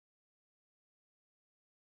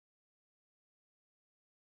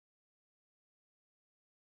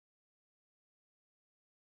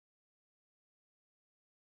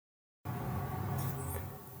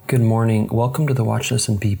Good morning. Welcome to the Watch,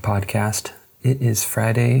 Listen, Be podcast. It is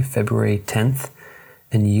Friday, February 10th,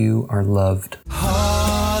 and you are loved. Hallelujah.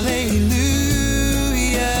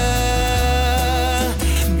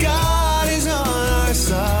 God is on our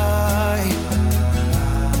side.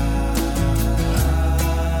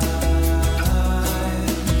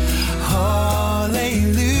 Hallelujah.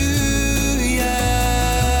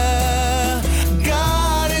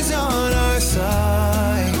 God is on our side.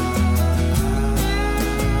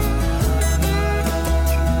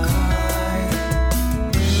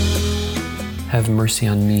 Have mercy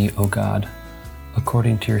on me, O God,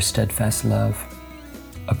 according to your steadfast love.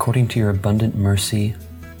 According to your abundant mercy,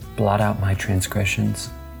 blot out my transgressions.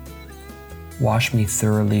 Wash me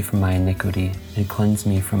thoroughly from my iniquity and cleanse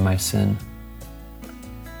me from my sin.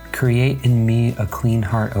 Create in me a clean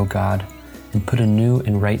heart, O God, and put a new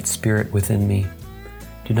and right spirit within me.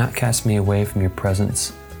 Do not cast me away from your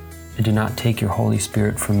presence, and do not take your Holy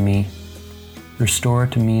Spirit from me. Restore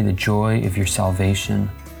to me the joy of your salvation,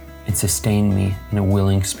 and sustain me in a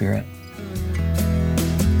willing spirit.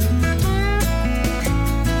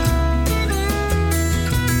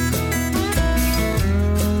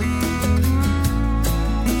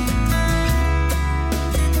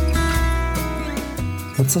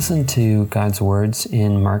 Let's listen to God's words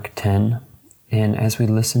in Mark 10. And as we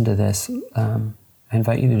listen to this, I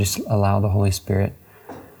invite you to just allow the Holy Spirit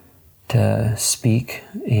to speak.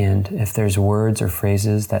 And if there's words or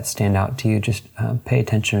phrases that stand out to you, just pay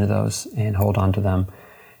attention to those and hold on to them.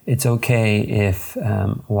 It's okay if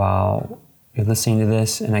while you're listening to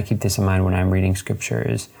this, and I keep this in mind when I'm reading scripture,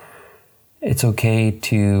 it's okay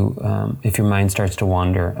to, if your mind starts to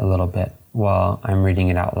wander a little bit while I'm reading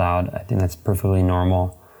it out loud. I think that's perfectly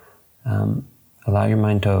normal. Allow your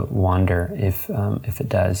mind to wander if it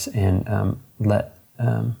does, and let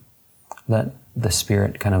the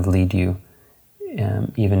Spirit kind of lead you,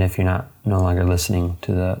 even if you're no longer listening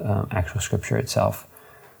to the actual scripture itself.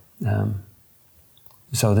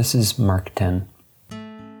 So this is Mark 10.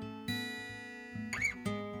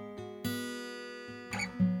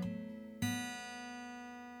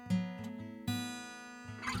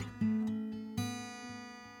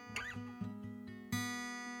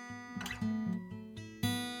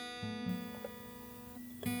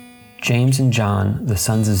 James and John, the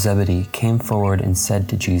sons of Zebedee, came forward and said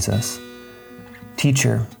to Jesus,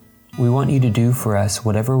 "Teacher, we want you to do for us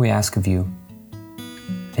whatever we ask of you."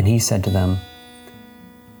 And he said to them,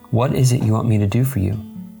 "What is it you want me to do for you?"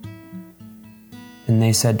 And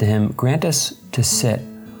they said to him, "Grant us to sit,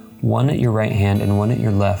 one at your right hand and one at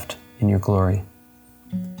your left, in your glory."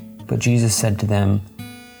 But Jesus said to them,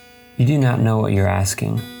 "You do not know what you're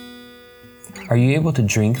asking. Are you able to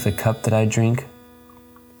drink the cup that I drink,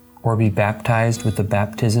 or be baptized with the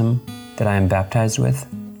baptism that I am baptized with?"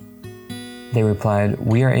 They replied,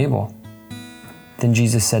 "We are able." Then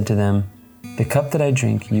Jesus said to them, "The cup that I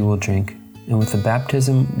drink you will drink, and with the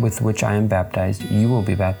baptism with which I am baptized you will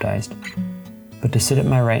be baptized. But to sit at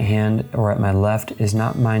my right hand or at my left is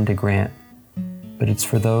not mine to grant, but it's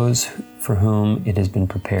for those for whom it has been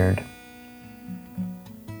prepared."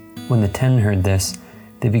 When the 10 heard this,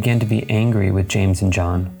 they began to be angry with James and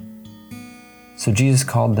John. So Jesus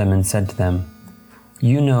called them and said to them,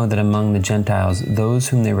 "You know that among the Gentiles, those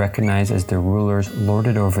whom they recognize as their rulers lord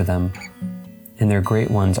it over them, and their great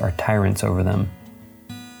ones are tyrants over them.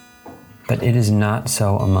 But it is not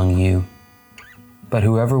so among you. But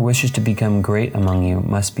whoever wishes to become great among you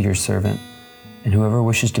must be your servant, and whoever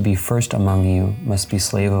wishes to be first among you must be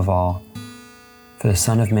slave of all. For the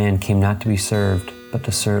Son of Man came not to be served, but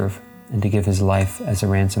to serve, and to give his life as a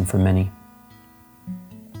ransom for many."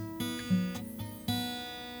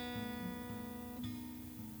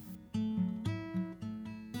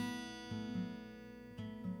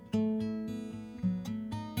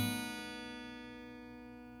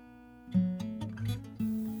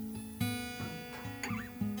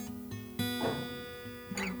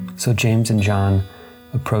 So James and John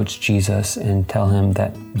approach Jesus and tell him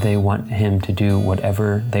that they want him to do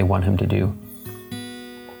whatever they want him to do.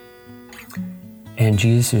 And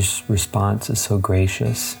Jesus' response is so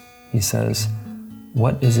gracious. He says,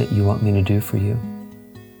 "What is it you want me to do for you?"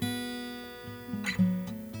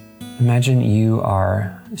 Imagine you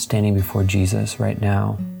are standing before Jesus right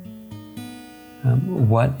now.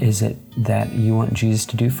 What is it that you want Jesus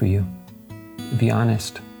to do for you? Be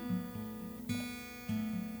honest.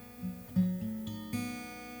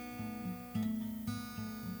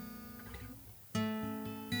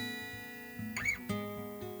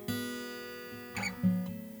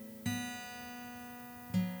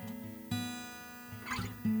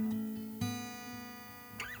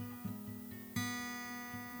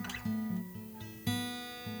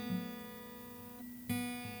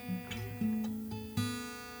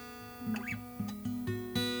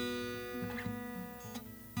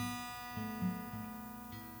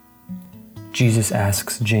 Jesus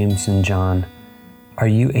asks James and John, "Are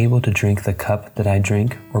you able to drink the cup that I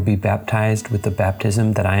drink, or be baptized with the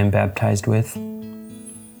baptism that I am baptized with?"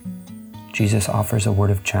 Jesus offers a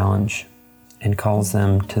word of challenge and calls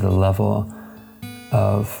them to the level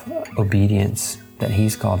of obedience that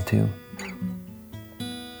he's called to.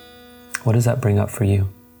 What does that bring up for you?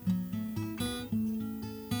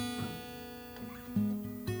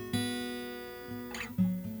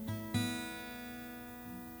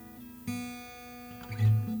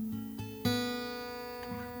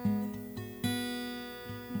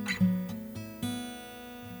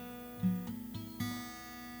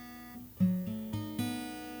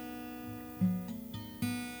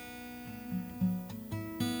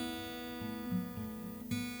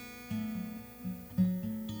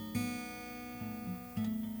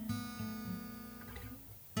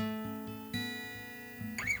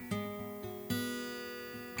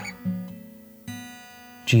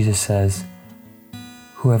 Jesus says,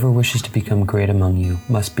 "Whoever wishes to become great among you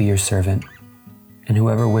must be your servant, and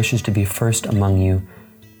whoever wishes to be first among you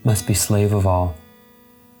must be slave of all."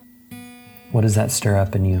 What does that stir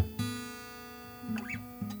up in you?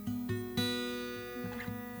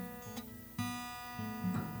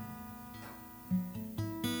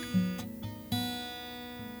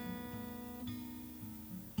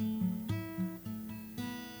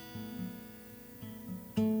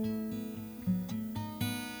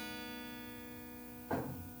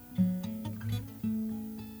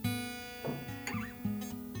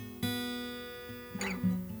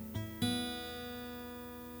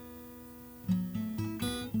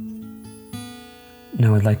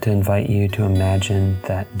 Now I'd like to invite you to imagine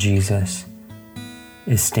that Jesus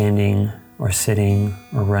is standing or sitting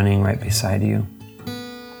or running right beside you.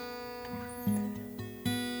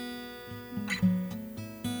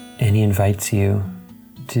 And he invites you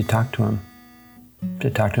to talk to him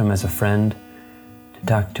as a friend, to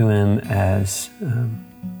talk to him as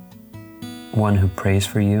one who prays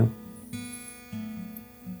for you.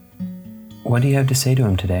 What do you have to say to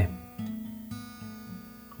him today?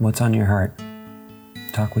 What's on your heart?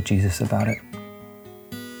 Talk with Jesus about it.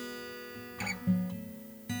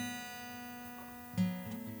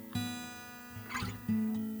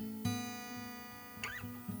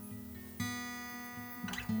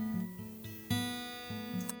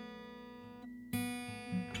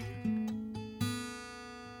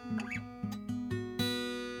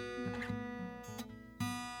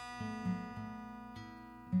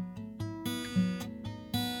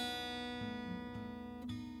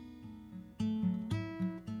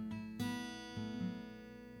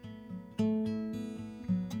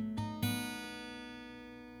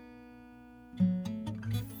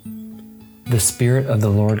 The Spirit of the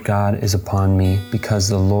Lord God is upon me, because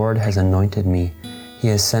the Lord has anointed me. He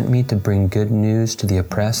has sent me to bring good news to the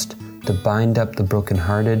oppressed, to bind up the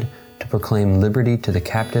brokenhearted, to proclaim liberty to the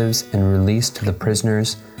captives and release to the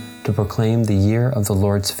prisoners, to proclaim the year of the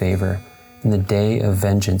Lord's favor and the day of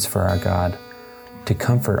vengeance for our God, to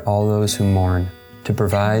comfort all those who mourn, to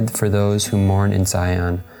provide for those who mourn in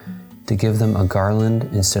Zion, to give them a garland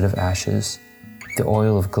instead of ashes, the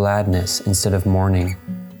oil of gladness instead of mourning,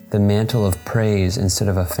 the mantle of praise instead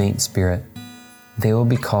of a faint spirit. They will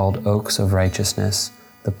be called oaks of righteousness,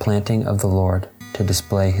 the planting of the Lord, to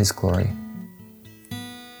display his glory.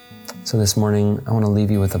 So this morning, I want to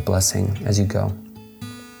leave you with a blessing as you go.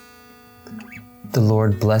 The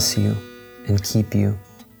Lord bless you and keep you.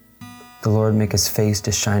 The Lord make his face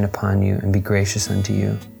to shine upon you and be gracious unto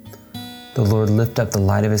you. The Lord lift up the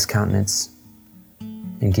light of his countenance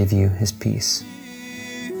and give you his peace.